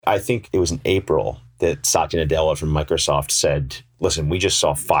I think it was in April that Satya Nadella from Microsoft said, listen, we just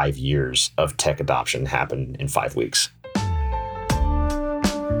saw 5 years of tech adoption happen in 5 weeks.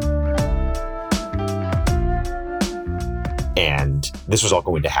 And this was all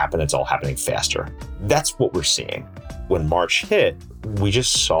going to happen. It's all happening faster. That's what we're seeing. When March hit, we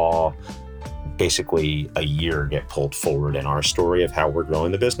just saw basically a year get pulled forward in our story of how we're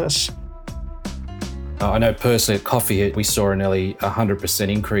growing the business. I know personally at Coffee Hit, we saw a nearly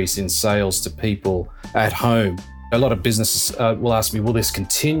 100% increase in sales to people at home. A lot of businesses will ask me, will this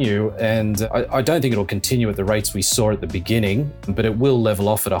continue? And I don't think it'll continue at the rates we saw at the beginning, but it will level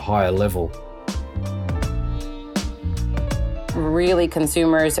off at a higher level. Really,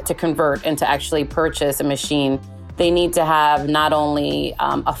 consumers to convert and to actually purchase a machine, they need to have not only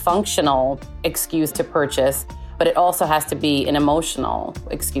a functional excuse to purchase, but it also has to be an emotional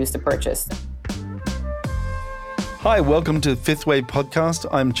excuse to purchase. Hi, welcome to Fifth Wave Podcast.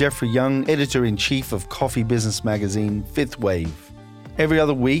 I'm Jeffrey Young, Editor-in-Chief of coffee business magazine Fifth Wave. Every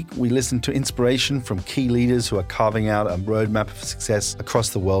other week, we listen to inspiration from key leaders who are carving out a roadmap of success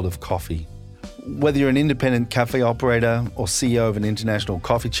across the world of coffee. Whether you're an independent cafe operator or CEO of an international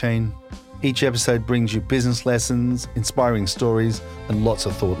coffee chain, each episode brings you business lessons, inspiring stories, and lots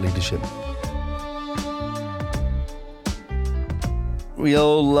of thought leadership. We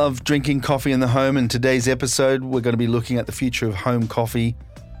all love drinking coffee in the home, and today's episode, we're going to be looking at the future of home coffee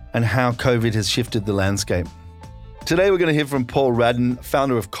and how COVID has shifted the landscape. Today, we're going to hear from Paul Radden,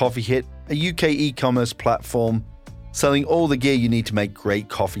 founder of Coffee Hit, a UK e-commerce platform selling all the gear you need to make great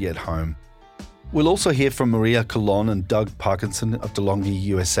coffee at home. We'll also hear from Maria Colon and Doug Parkinson of DeLonghi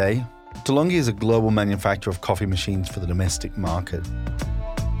USA. DeLonghi is a global manufacturer of coffee machines for the domestic market.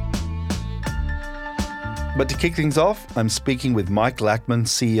 But to kick things off, I'm speaking with Mike Lackman,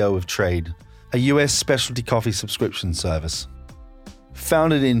 CEO of Trade, a US specialty coffee subscription service.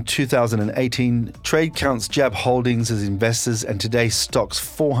 Founded in 2018, Trade counts Jab Holdings as investors and today stocks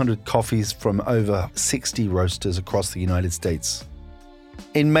 400 coffees from over 60 roasters across the United States.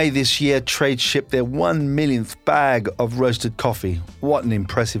 In May this year, Trade shipped their 1 millionth bag of roasted coffee. What an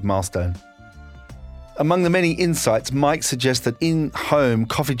impressive milestone. Among the many insights, Mike suggests that in-home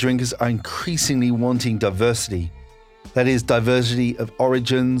coffee drinkers are increasingly wanting diversity. That is, diversity of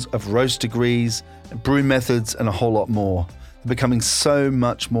origins, of roast degrees, brew methods, and a whole lot more. They're becoming so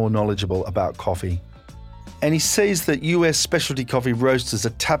much more knowledgeable about coffee. And he says that US specialty coffee roasters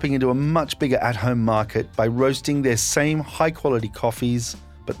are tapping into a much bigger at-home market by roasting their same high-quality coffees,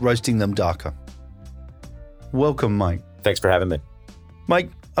 but roasting them darker. Welcome, Mike. Thanks for having me.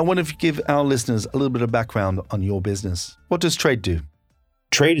 Mike, I wonder if you give our listeners a little bit of background on your business. What does Trade do?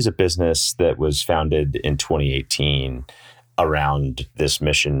 Trade is a business that was founded in 2018 around this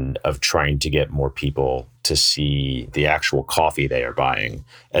mission of trying to get more people to see the actual coffee they are buying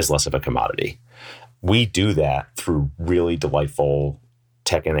as less of a commodity. We do that through really delightful,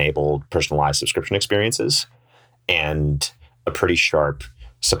 tech-enabled, personalized subscription experiences and a pretty sharp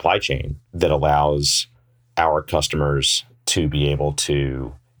supply chain that allows our customers to be able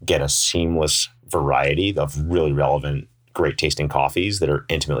to get a seamless variety of really relevant, great-tasting coffees that are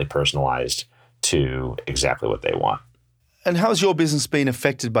intimately personalized to exactly what they want. And how's your business been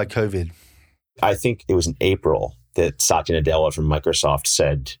affected by COVID? I think it was in April that Satya Nadella from Microsoft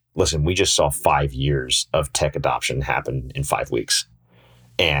said, listen, we just saw 5 years of tech adoption happen in 5 weeks.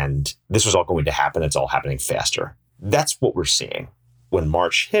 And this was all going to happen. It's all happening faster. That's what we're seeing. When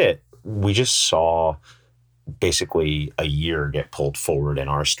March hit, we just saw basically a year get pulled forward in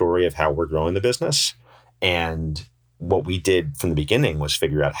our story of how we're growing the business. And what we did from the beginning was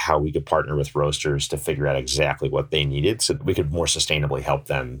figure out how we could partner with roasters to figure out exactly what they needed so that we could more sustainably help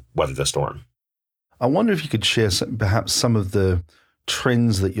them weather the storm. I wonder if you could share perhaps some of the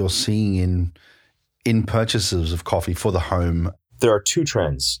trends that you're seeing in purchases of coffee for the home. There are two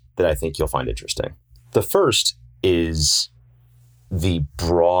trends that I think you'll find interesting. The first is the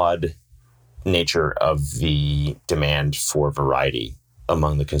broad nature of the demand for variety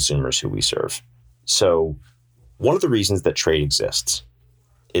among the consumers who we serve. So one of the reasons that Trade exists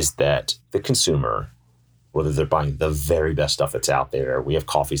is that the consumer, whether they're buying the very best stuff that's out there, we have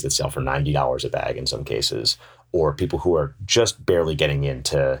coffees that sell for $90 a bag in some cases, or people who are just barely getting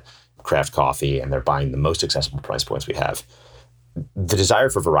into craft coffee and they're buying the most accessible price points we have. The desire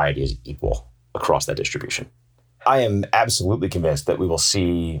for variety is equal across that distribution. I am absolutely convinced that we will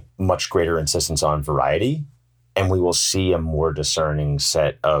see much greater insistence on variety, and we will see a more discerning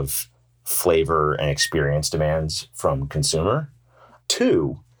set of flavor and experience demands from consumer.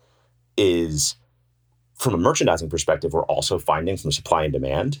 Two is, from a merchandising perspective, we're also finding from supply and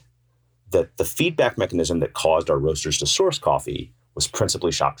demand that the feedback mechanism that caused our roasters to source coffee was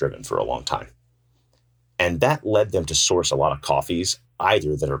principally shop driven for a long time. And that led them to source a lot of coffees,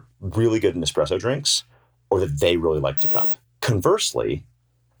 either that are really good in espresso drinks or that they really like to cup. Conversely,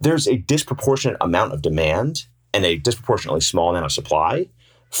 there's a disproportionate amount of demand and a disproportionately small amount of supply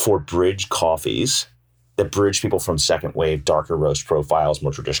for bridge coffees that bridge people from second wave, darker roast profiles,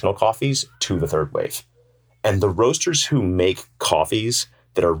 more traditional coffees to the third wave. And the roasters who make coffees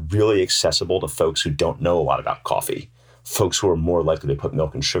that are really accessible to folks who don't know a lot about coffee, folks who are more likely to put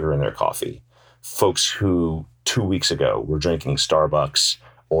milk and sugar in their coffee, folks who 2 weeks ago were drinking Starbucks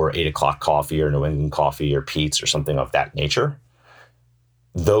or 8 o'clock coffee or New England coffee or Peet's or something of that nature,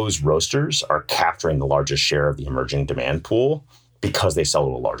 those roasters are capturing the largest share of the emerging demand pool because they sell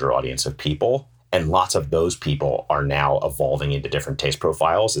to a larger audience of people. And lots of those people are now evolving into different taste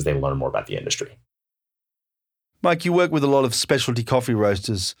profiles as they learn more about the industry. Mike, you work with a lot of specialty coffee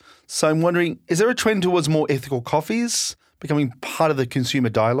roasters. So I'm wondering, is there a trend towards more ethical coffees becoming part of the consumer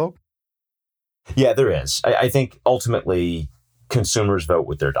dialogue? Yeah, there is. I think ultimately consumers vote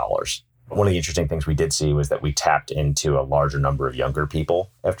with their dollars. One of the interesting things we did see was that we tapped into a larger number of younger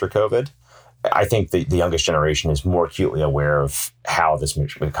people after COVID. I think the youngest generation is more acutely aware of how this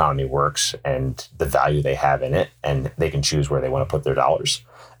economy works and the value they have in it, and they can choose where they want to put their dollars.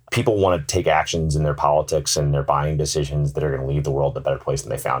 People want to take actions in their politics and their buying decisions that are going to leave the world in a better place than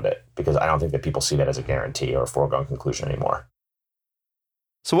they found it, because I don't think that people see that as a guarantee or a foregone conclusion anymore.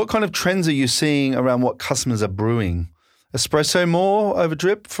 So what kind of trends are you seeing around what customers are brewing? Espresso more over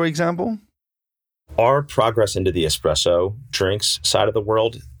drip, for example? Our progress into the espresso drinks side of the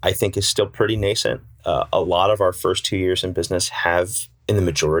world, I think, is still pretty nascent. A lot of our first 2 years in business have, in the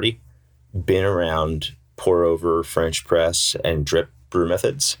majority, been around pour over, French press, and drip brew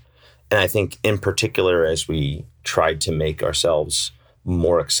methods. And I think in particular, as we tried to make ourselves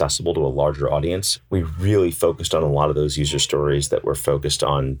more accessible to a larger audience, we really focused on a lot of those user stories that were focused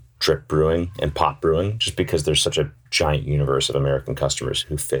on drip brewing and pot brewing, just because there's such a giant universe of American customers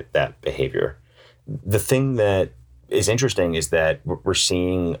who fit that behavior. The thing that is interesting is that we're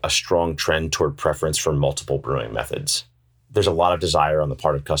seeing a strong trend toward preference for multiple brewing methods. There's a lot of desire on the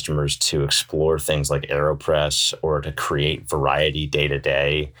part of customers to explore things like AeroPress or to create variety day to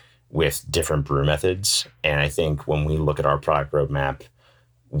day with different brew methods. And I think when we look at our product roadmap,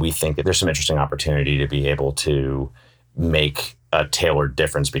 we think that there's some interesting opportunity to be able to make a tailored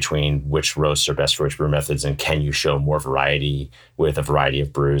difference between which roasts are best for which brew methods, and can you show more variety with a variety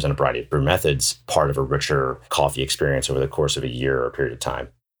of brews and a variety of brew methods, part of a richer coffee experience over the course of a year or a period of time.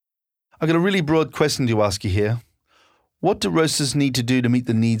 I've got a really broad question to ask you here. What do roasters need to do to meet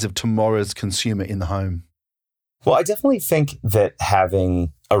the needs of tomorrow's consumer in the home? Well, I definitely think that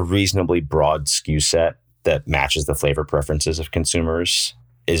having a reasonably broad SKU set that matches the flavor preferences of consumers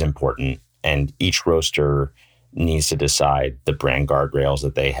is important. And each roaster needs to decide the brand guardrails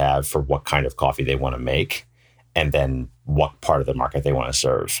that they have for what kind of coffee they want to make, and then what part of the market they want to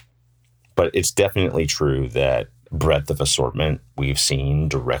serve. But it's definitely true that breadth of assortment we've seen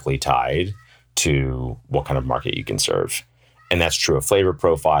directly tied to what kind of market you can serve. And that's true of flavor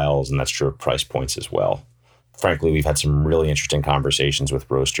profiles, and that's true of price points as well. Frankly, we've had some really interesting conversations with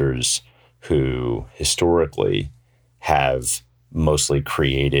roasters who historically have mostly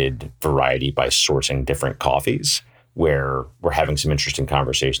created variety by sourcing different coffees, where we're having some interesting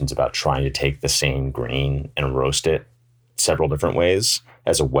conversations about trying to take the same grain and roast it several different ways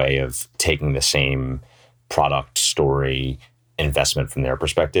as a way of taking the same product, story, investment from their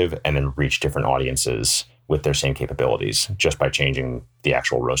perspective, and then reach different audiences with their same capabilities just by changing the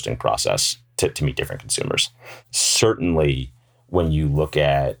actual roasting process to meet different consumers. Certainly, when you look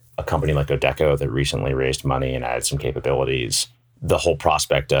at a company like Odeko that recently raised money and added some capabilities, the whole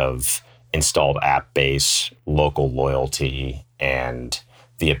prospect of installed app base, local loyalty, and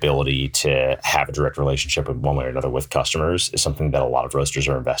the ability to have a direct relationship in one way or another with customers is something that a lot of roasters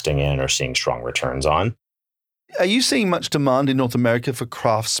are investing in or seeing strong returns on. Are you seeing much demand in North America for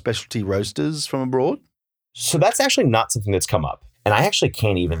craft specialty roasters from abroad? So that's actually not something that's come up. And I actually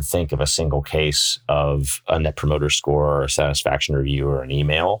can't even think of a single case of a Net Promoter Score or a satisfaction review or an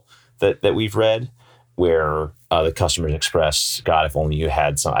email that we've read where the customers expressed, God, if only you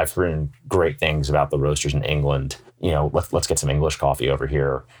had some. I've heard great things about the roasters in England. You know, let's get some English coffee over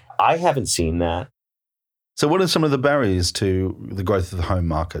here. I haven't seen that. So what are some of the barriers to the growth of the home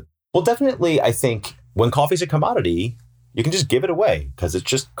market? Well, definitely, I think when coffee's a commodity, you can just give it away because it's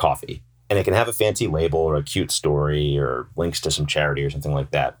just coffee. And it can have a fancy label or a cute story or links to some charity or something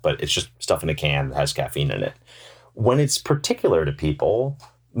like that. But it's just stuff in a can that has caffeine in it. When it's particular to people,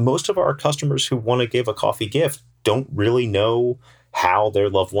 most of our customers who want to give a coffee gift don't really know how their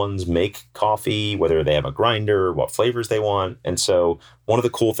loved ones make coffee, whether they have a grinder, what flavors they want. And so one of the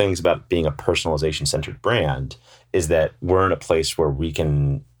cool things about being a personalization-centered brand is that we're in a place where we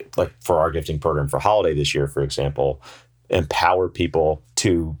can, like for our gifting program for holiday this year, for example, empower people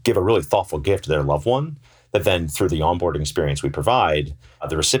to give a really thoughtful gift to their loved one, that then through the onboarding experience we provide,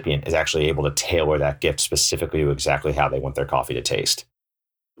 the recipient is actually able to tailor that gift specifically to exactly how they want their coffee to taste.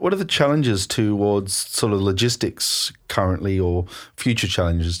 What are the challenges towards sort of logistics currently, or future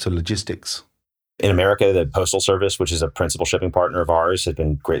challenges to logistics? In America, the Postal Service, which is a principal shipping partner of ours, has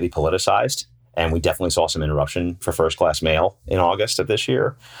been greatly politicized. And we definitely saw some interruption for first-class mail in August of this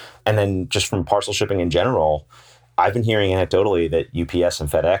year. And then just from parcel shipping in general, I've been hearing anecdotally that UPS and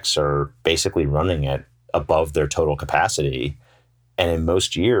FedEx are basically running at above their total capacity. And in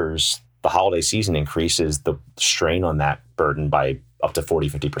most years, the holiday season increases the strain on that burden by up to 40,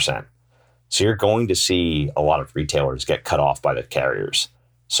 50%. So you're going to see a lot of retailers get cut off by the carriers.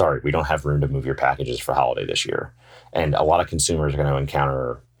 Sorry, we don't have room to move your packages for holiday this year. And a lot of consumers are going to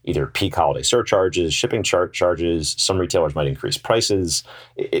encounter either peak holiday surcharges, shipping charges. Some retailers might increase prices.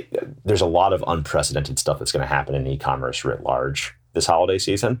 There's a lot of unprecedented stuff that's going to happen in e-commerce writ large this holiday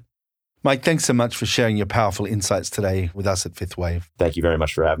season. Mike, thanks so much for sharing your powerful insights today with us at Fifth Wave. Thank you very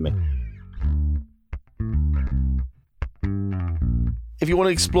much for having me. If you want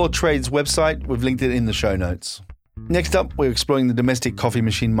to explore Trade's website, we've linked it in the show notes. Next up, we're exploring the domestic coffee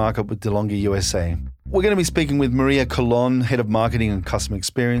machine market with DeLonghi USA. We're going to be speaking with Maria Colon, Head of Marketing and Customer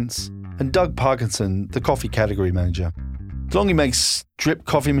Experience, and Doug Parkinson, the Coffee Category Manager. DeLonghi makes drip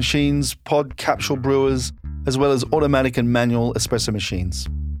coffee machines, pod capsule brewers, as well as automatic and manual espresso machines.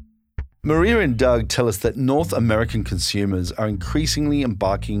 Maria and Doug tell us that North American consumers are increasingly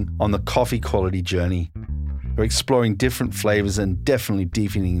embarking on the coffee quality journey. They're exploring different flavors and definitely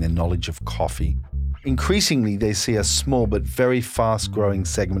deepening their knowledge of coffee. Increasingly, they see a small but very fast-growing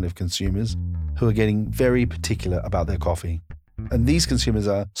segment of consumers who are getting very particular about their coffee. And these consumers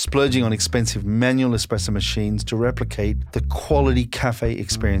are splurging on expensive manual espresso machines to replicate the quality cafe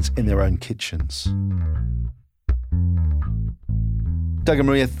experience in their own kitchens. Doug and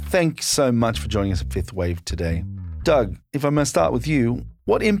Maria, thanks so much for joining us at Fifth Wave today. Doug, if I may start with you,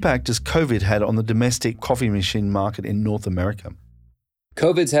 what impact has COVID had on the domestic coffee machine market in North America?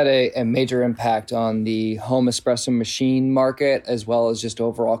 COVID's had a major impact on the home espresso machine market, as well as just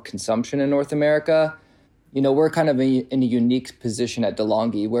overall consumption in North America. You know, we're kind of in a unique position at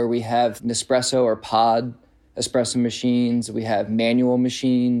DeLonghi where we have Nespresso or pod espresso machines, we have manual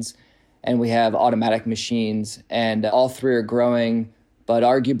machines, and we have automatic machines. And all three are growing, but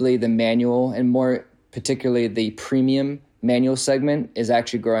arguably the manual, and more particularly the premium manual segment, is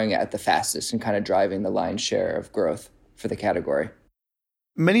actually growing at the fastest and kind of driving the lion's share of growth for the category.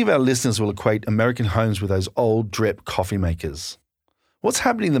 Many of our listeners will equate American homes with those old drip coffee makers. What's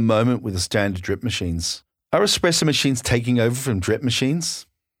happening at the moment with the standard drip machines? Are espresso machines taking over from drip machines?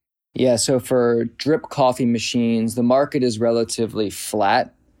 Yeah, so for drip coffee machines, the market is relatively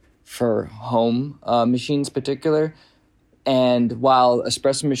flat for home machines in particular. And while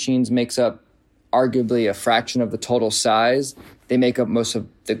espresso machines makes up arguably a fraction of the total size, they make up most of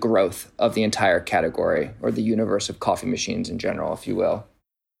the growth of the entire category, or the universe of coffee machines in general, if you will.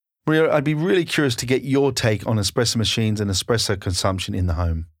 Maria, I'd be really curious to get your take on espresso machines and espresso consumption in the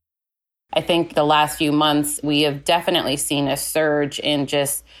home. I think the last few months, we have definitely seen a surge in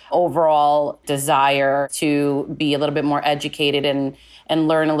just overall desire to be a little bit more educated and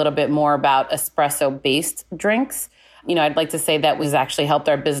learn a little bit more about espresso-based drinks. You know, I'd like to say that was actually helped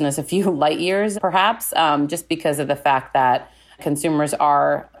our business a few light years, perhaps, just because of the fact that consumers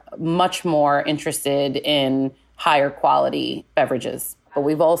are much more interested in higher quality beverages. But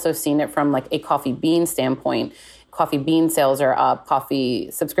we've also seen it from like a coffee bean standpoint. Coffee bean sales are up,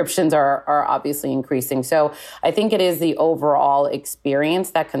 coffee subscriptions are obviously increasing. So I think it is the overall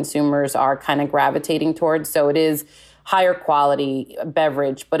experience that consumers are kind of gravitating towards. So it is higher quality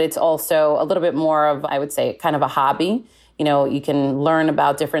beverage, but it's also a little bit more of, I would say, kind of a hobby. You know, you can learn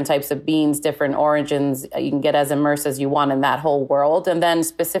about different types of beans, different origins. You can get as immersed as you want in that whole world. And then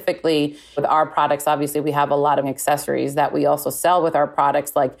specifically with our products, obviously, we have a lot of accessories that we also sell with our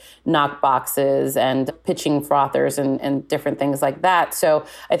products, like knock boxes and pitching frothers and different things like that. So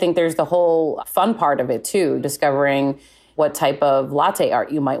I think there's the whole fun part of it, too, discovering what type of latte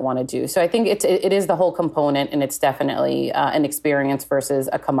art you might want to do. So I think it is the whole component, and it's definitely an experience versus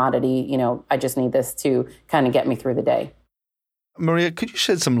a commodity. You know, I just need this to kind of get me through the day. Maria, could you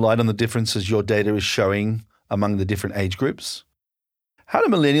shed some light on the differences your data is showing among the different age groups? How do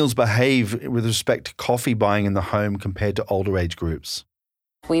millennials behave with respect to coffee buying in the home compared to older age groups?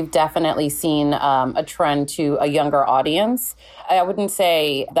 we've definitely seen a trend to a younger audience. I wouldn't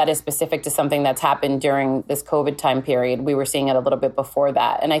say that is specific to something that's happened during this COVID time period. We were seeing it a little bit before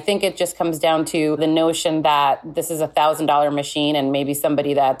that. And I think it just comes down to the notion that this is a $1,000 machine and maybe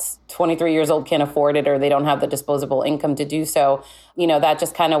somebody that's 23 years old can't afford it or they don't have the disposable income to do so. You know, that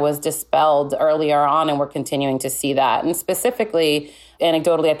just kind of was dispelled earlier on, and we're continuing to see that. And specifically,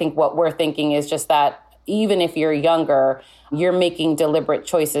 anecdotally, I think what we're thinking is just that even if you're younger, you're making deliberate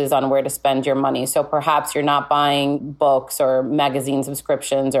choices on where to spend your money. So perhaps you're not buying books or magazine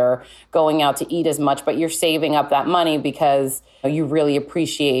subscriptions or going out to eat as much, but you're saving up that money because you really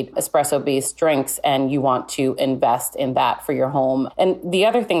appreciate espresso-based drinks and you want to invest in that for your home. And the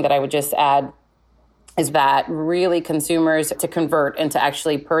other thing that I would just add is that really consumers, to convert and to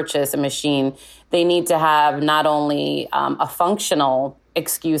actually purchase a machine, they need to have not only a functional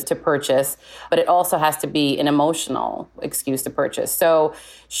excuse to purchase, but it also has to be an emotional excuse to purchase. So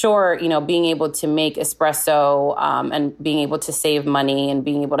sure, you know, being able to make espresso and being able to save money and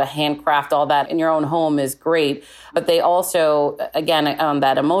being able to handcraft all that in your own home is great. But they also, again, on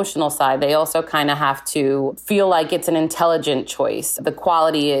that emotional side, they also kind of have to feel like it's an intelligent choice. The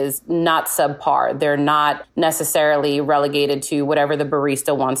quality is not subpar. They're not necessarily relegated to whatever the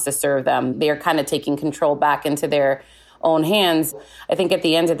barista wants to serve them. They are kind of taking control back into their own hands. I think at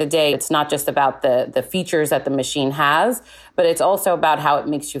the end of the day, it's not just about the features that the machine has, but it's also about how it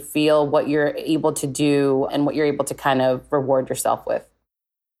makes you feel, what you're able to do, and what you're able to kind of reward yourself with.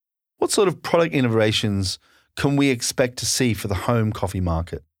 What sort of product innovations can we expect to see for the home coffee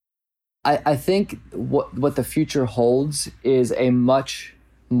market? I think what the future holds is a much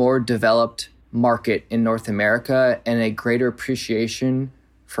more developed market in North America and a greater appreciation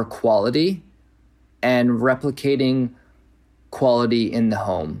for quality and replicating quality in the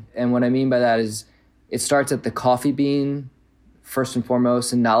home. And what I mean by that is it starts at the coffee bean, first and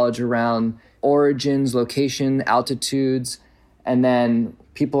foremost, and knowledge around origins, location, altitudes. And then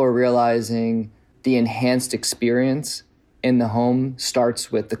people are realizing the enhanced experience in the home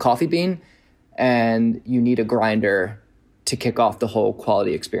starts with the coffee bean, and you need a grinder to kick off the whole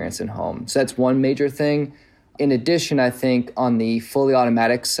quality experience in home. So that's one major thing. In addition, I think on the fully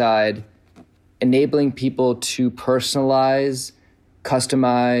automatic side, enabling people to personalize,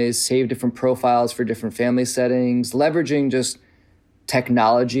 customize, save different profiles for different family settings, leveraging just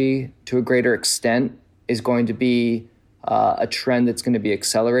technology to a greater extent is going to be a trend that's going to be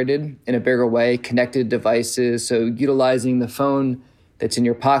accelerated in a bigger way. Connected devices, so utilizing the phone that's in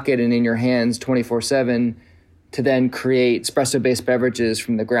your pocket and in your hands 24/7 to then create espresso-based beverages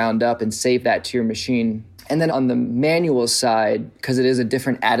from the ground up and save that to your machine. And then on the manual side, because it is a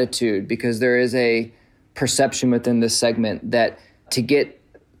different attitude, because there is a perception within this segment that to get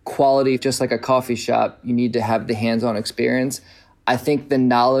quality, just like a coffee shop, you need to have the hands-on experience. I think the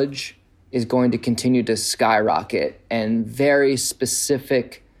knowledge is going to continue to skyrocket, and very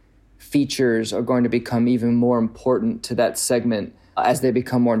specific features are going to become even more important to that segment as they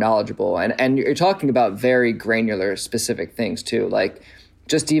become more knowledgeable. And you're talking about very granular, specific things too, like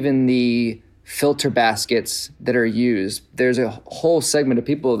just even the filter baskets that are used. There's a whole segment of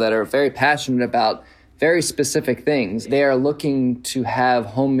people that are very passionate about very specific things. They are looking to have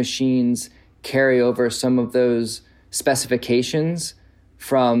home machines carry over some of those specifications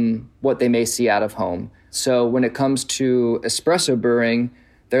from what they may see out of home. So when it comes to espresso brewing,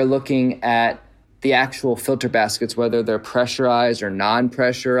 they're looking at the actual filter baskets, whether they're pressurized or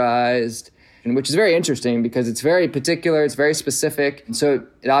non-pressurized, and which is very interesting because it's very particular, it's very specific. And so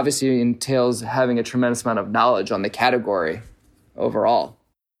it obviously entails having a tremendous amount of knowledge on the category overall.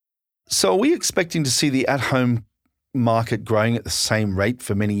 So are we expecting to see the at-home market growing at the same rate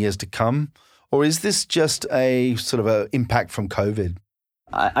for many years to come? Or is this just a sort of an impact from COVID?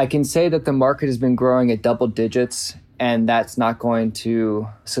 I can say that the market has been growing at double digits, and that's not going to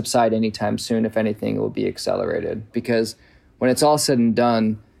subside anytime soon. If anything, it will be accelerated, because when it's all said and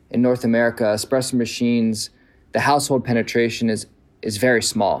done, in North America, espresso machines, the household penetration is very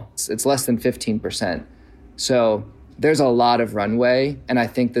small. It's less than 15%. So there's a lot of runway, and I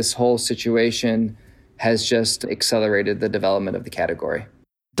think this whole situation has just accelerated the development of the category.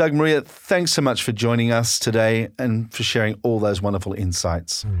 Doug, Maria, thanks so much for joining us today and for sharing all those wonderful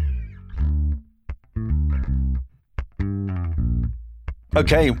insights.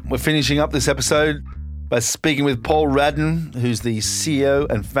 Okay, we're finishing up this episode by speaking with Paul Radden, who's the CEO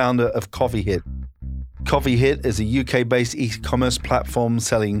and founder of Coffee Hit. Coffee Hit is a UK-based e-commerce platform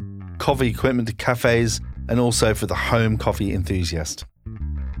selling coffee equipment to cafes and also for the home coffee enthusiast.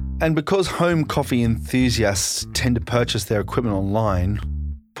 And because home coffee enthusiasts tend to purchase their equipment online,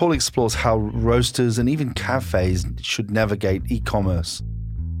 Paul explores how roasters and even cafes should navigate e-commerce.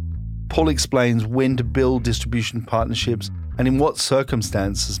 Paul explains when to build distribution partnerships and in what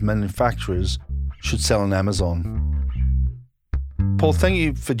circumstances manufacturers should sell on Amazon. Paul, thank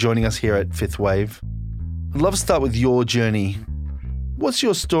you for joining us here at Fifth Wave. I'd love to start with your journey. What's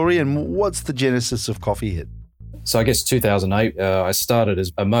your story and what's the genesis of Coffee Hit? So I guess 2008, I started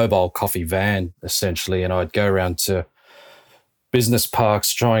as a mobile coffee van, essentially, and I'd go around to business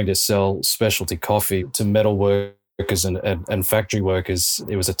parks trying to sell specialty coffee to metal workers and factory workers.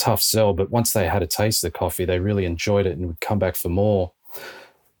 It was a tough sell, but once they had a taste of the coffee, they really enjoyed it and would come back for more.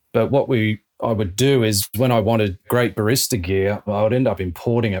 But what I would do is when I wanted great barista gear, I would end up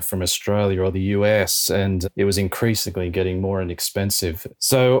importing it from Australia or the US, and it was increasingly getting more inexpensive.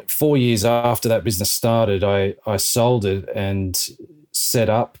 So 4 years after that business started, I sold it and set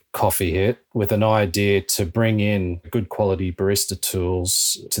up Coffee Hit with an idea to bring in good quality barista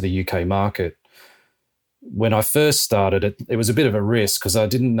tools to the UK market. When I first started it was a bit of a risk because I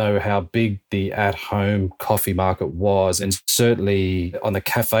didn't know how big the at-home coffee market was. And certainly on the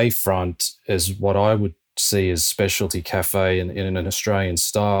cafe front, as what I would see as specialty cafe in an Australian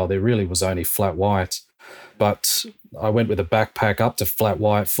style, there really was only Flat White. But I went with a backpack up to Flat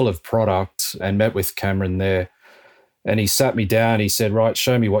White full of product and met with Cameron there. And he sat me down, he said, right,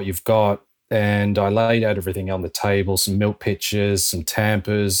 show me what you've got. And I laid out everything on the table, some milk pitchers, some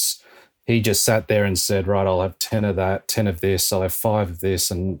tampers. He just sat there and said, right, I'll have 10 of that, 10 of this, I'll have 5 of this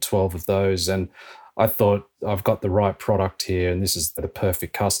and 12 of those. And I thought, I've got the right product here and this is the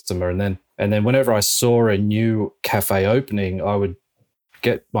perfect customer. And then whenever I saw a new cafe opening, I would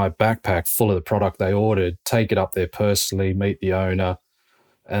get my backpack full of the product they ordered, take it up there personally, meet the owner.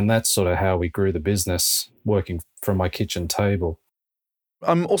 And that's sort of how we grew the business, working from my kitchen table.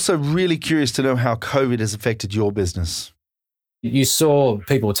 I'm also really curious to know how COVID has affected your business. You saw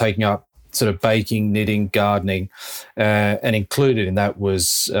people taking up sort of baking, knitting, gardening, and included in that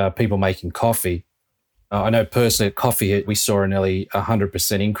was people making coffee. I know personally at Coffee Hit, we saw a nearly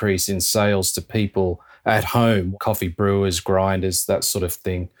 100% increase in sales to people at home, coffee brewers, grinders, that sort of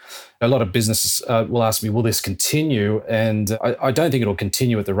thing. A lot of businesses will ask me, will this continue? And I don't think it'll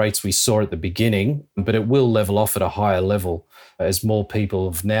continue at the rates we saw at the beginning, but it will level off at a higher level as more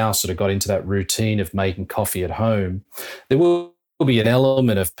people have now sort of got into that routine of making coffee at home. There will be an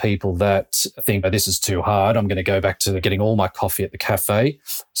element of people that think, oh, this is too hard. I'm going to go back to getting all my coffee at the cafe.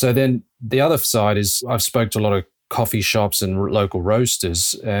 So then the other side is I've spoke to a lot of coffee shops and local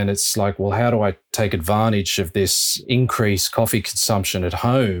roasters, and it's like, well, how do I take advantage of this increased coffee consumption at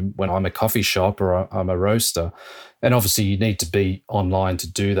home when I'm a coffee shop or I'm a roaster? And obviously you need to be online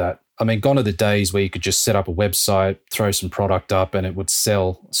to do that. I mean, gone are the days where you could just set up a website, throw some product up and it would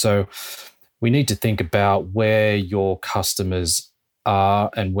sell. So we need to think about where your customers are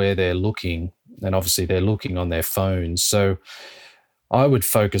and where they're looking. And obviously they're looking on their phones. So I would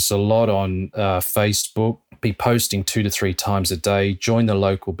focus a lot on Facebook, be posting 2 to 3 times a day, join the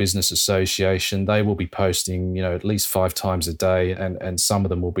local business association. They will be posting, at least 5 times a day, and some of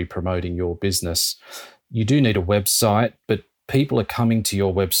them will be promoting your business. You do need a website, but people are coming to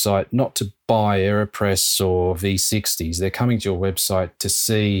your website not to buy AeroPress or V60s. They're coming to your website to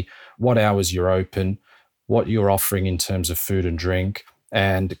see what hours you're open, what you're offering in terms of food and drink,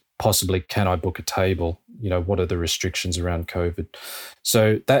 and possibly can I book a table? What are the restrictions around COVID?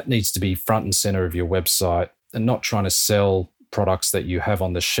 So that needs to be front and center of your website, and not trying to sell products that you have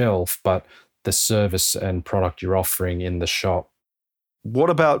on the shelf, but the service and product you're offering in the shop. What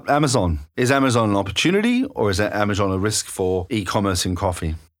about Amazon? Is Amazon an opportunity or is Amazon a risk for e-commerce in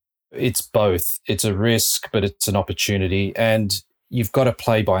coffee? It's both. It's a risk, but it's an opportunity. And you've got to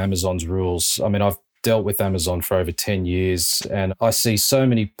play by Amazon's rules. I mean, I've dealt with Amazon for over 10 years and I see so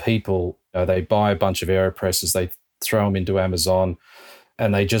many people, they buy a bunch of AeroPresses, they throw them into Amazon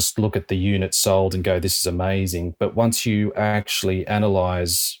and they just look at the unit sold and go, this is amazing. But once you actually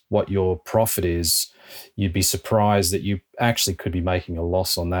analyze what your profit is, you'd be surprised that you actually could be making a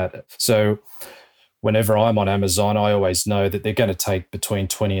loss on that. So whenever I'm on Amazon, I always know that they're going to take between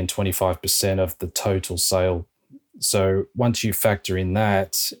 20 and 25% of the total sale. So once you factor in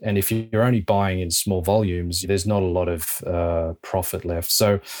that, and if you're only buying in small volumes, there's not a lot of profit left.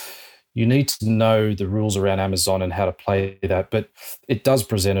 So you need to know the rules around Amazon and how to play that. But it does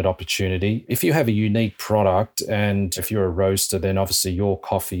present an opportunity. If you have a unique product and if you're a roaster, then obviously your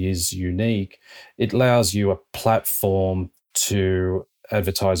coffee is unique. It allows you a platform to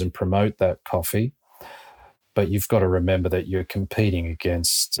advertise and promote that coffee. But you've got to remember that you're competing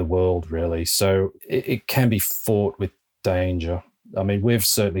against the world, really. So it can be fraught with danger. I mean, we've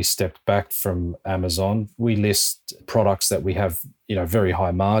certainly stepped back from Amazon. We list products that we have, very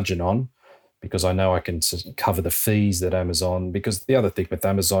high margin on, because I know I can cover the fees that Amazon, because the other thing with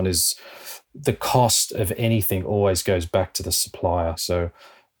Amazon is the cost of anything always goes back to the supplier. So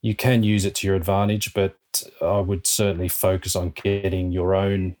you can use it to your advantage, but I would certainly focus on getting your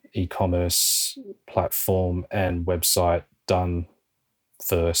own e-commerce platform and website done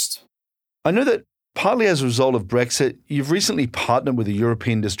first. I know that partly as a result of Brexit, you've recently partnered with a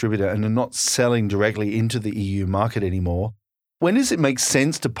European distributor and are not selling directly into the EU market anymore. When does it make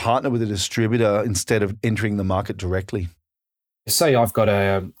sense to partner with a distributor instead of entering the market directly? Say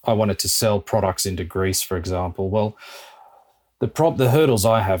I wanted to sell products into Greece, for example. Well, the hurdles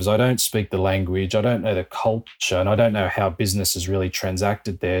I have is I don't speak the language, I don't know the culture, and I don't know how business is really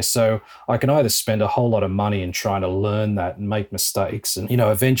transacted there. So I can either spend a whole lot of money in trying to learn that and make mistakes and,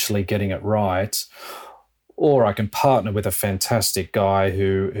 eventually getting it right, or I can partner with a fantastic guy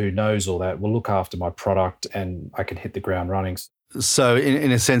who knows all that, will look after my product, and I can hit the ground running. So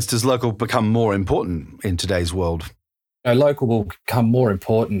in a sense, does local become more important in today's world? Local will become more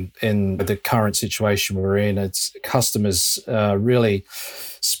important in the current situation we're in. It's customers really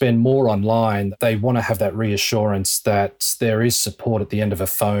spend more online. They want to have that reassurance that there is support at the end of a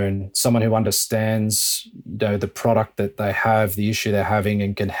phone, someone who understands the product that they have, the issue they're having,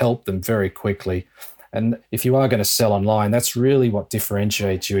 and can help them very quickly. And if you are going to sell online, that's really what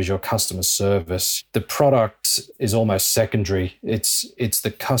differentiates you, is your customer service. The product is almost secondary. It's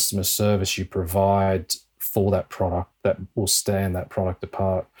the customer service you provide for that product that will stand that product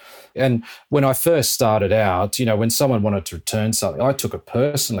apart. And when I first started out, when someone wanted to return something, I took it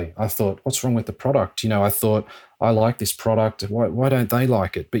personally. I thought, what's wrong with the product? I thought, I like this product. Why don't they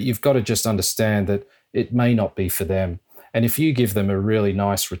like it? But you've got to just understand that it may not be for them. And if you give them a really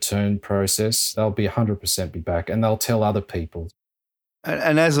nice return process, they'll be 100% be back, and they'll tell other people.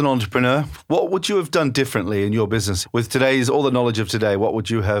 And as an entrepreneur, what would you have done differently in your business? With all the knowledge of today, what would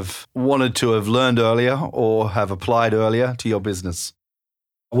you have wanted to have learned earlier or have applied earlier to your business?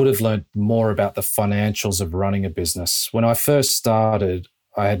 I would have learned more about the financials of running a business. When I first started,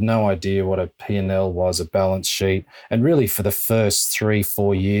 I had no idea what a P&L was, a balance sheet. And really for the first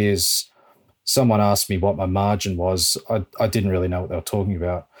 3-4 years, someone asked me what my margin was. I didn't really know what they were talking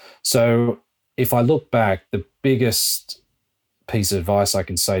about. So if I look back, the biggest piece of advice I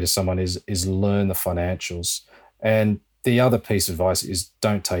can say to someone is learn the financials. And the other piece of advice is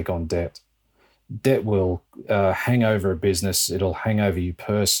don't take on debt. Debt will hang over a business. It'll hang over you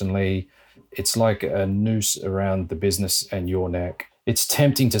personally. It's like a noose around the business and your neck. It's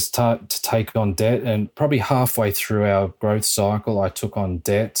tempting to start to take on debt, and probably halfway through our growth cycle, I took on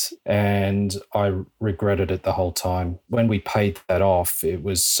debt and I regretted it the whole time. When we paid that off, it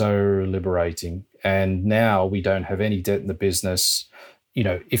was so liberating. And now we don't have any debt in the business.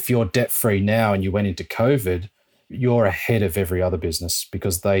 If you're debt-free now and you went into COVID, you're ahead of every other business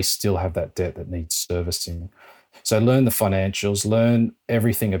because they still have that debt that needs servicing. So learn the financials, learn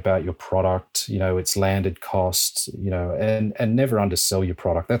everything about your product, its landed cost, and never undersell your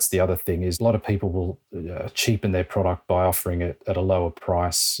product. That's the other thing, is a lot of people will cheapen their product by offering it at a lower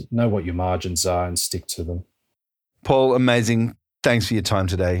price. Know what your margins are and stick to them. Paul, amazing. Thanks for your time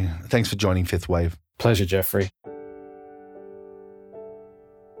today. Thanks for joining Fifth Wave. Pleasure, Jeffrey.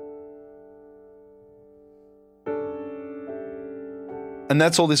 And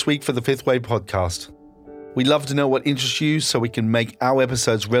that's all this week for the Fifth Wave podcast. We'd love to know what interests you so we can make our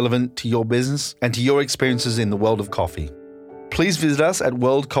episodes relevant to your business and to your experiences in the world of coffee. Please visit us at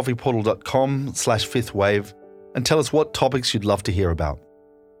worldcoffeeportal.com/fifthwave and tell us what topics you'd love to hear about.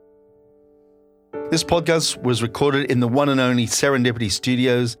 This podcast was recorded in the one and only Serendipity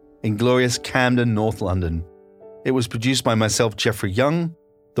Studios in glorious Camden, North London. It was produced by myself, Jeffrey Young,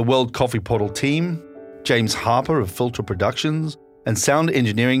 the World Coffee Portal team, James Harper of Filter Productions, and sound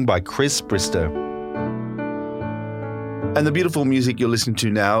engineering by Chris Bristow. And the beautiful music you're listening to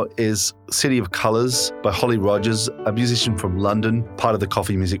now is City of Colours by Holly Rogers, a musician from London, part of the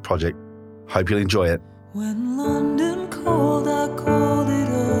Coffee Music Project. Hope you'll enjoy it. When London called, I called it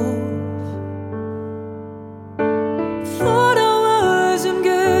off. Thought I wasn't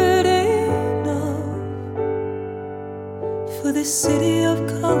good enough for this city of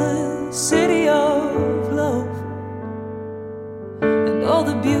colours, city of love, and all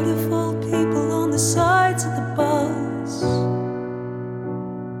the beautiful people on the sides of the bus.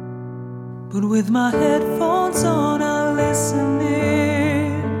 But with my headphones on, I listen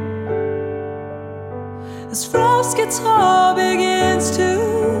in as Ralph's guitar begins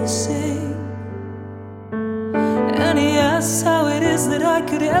to sing, and he asks how it is that I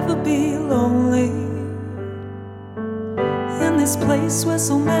could ever be lonely in this place where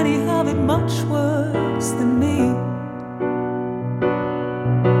so many have it much worse than me.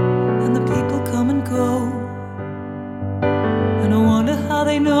 And the people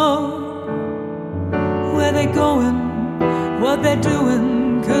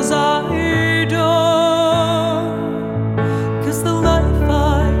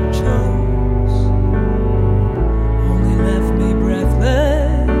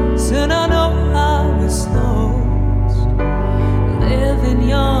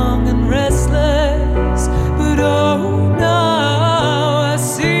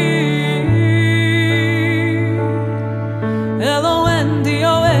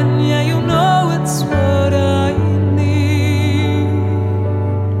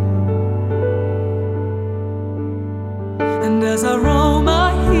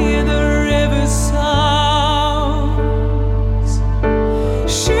hear the river sounds.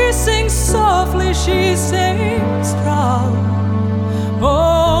 She sings softly, she sings proud.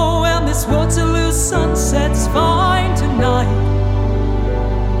 Oh, and this Waterloo sunset's fine tonight.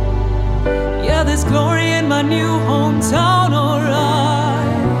 Yeah, there's glory in my new hometown,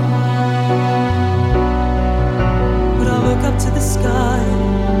 alright. But I look up to the sky,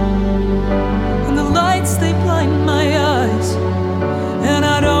 and the lights, they blind my eyes. And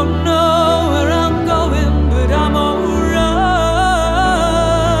I don't know where I'm going, but I'm alright.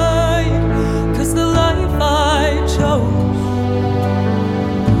 'Cause the life I chose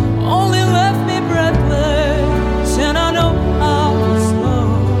only left me breathless, and I know I was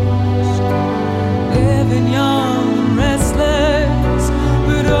lost, living young and restless.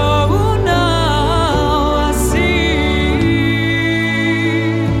 But oh, now I see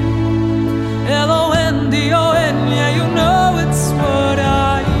L-O-N-D-O-N, yeah, you know it's what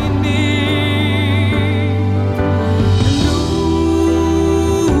I need. And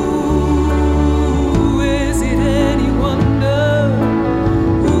ooh, is it any wonder,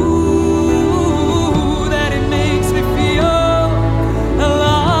 ooh, that it makes me feel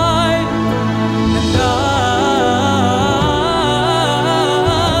alive? And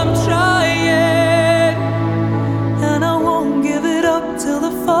I'm trying, and I won't give it up till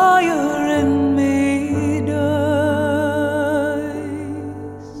the fire in me dies.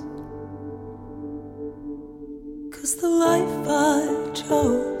 'Cause the life I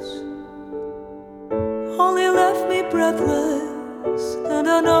chose only left me breathless, and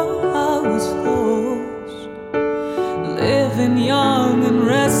I know I was lost, living young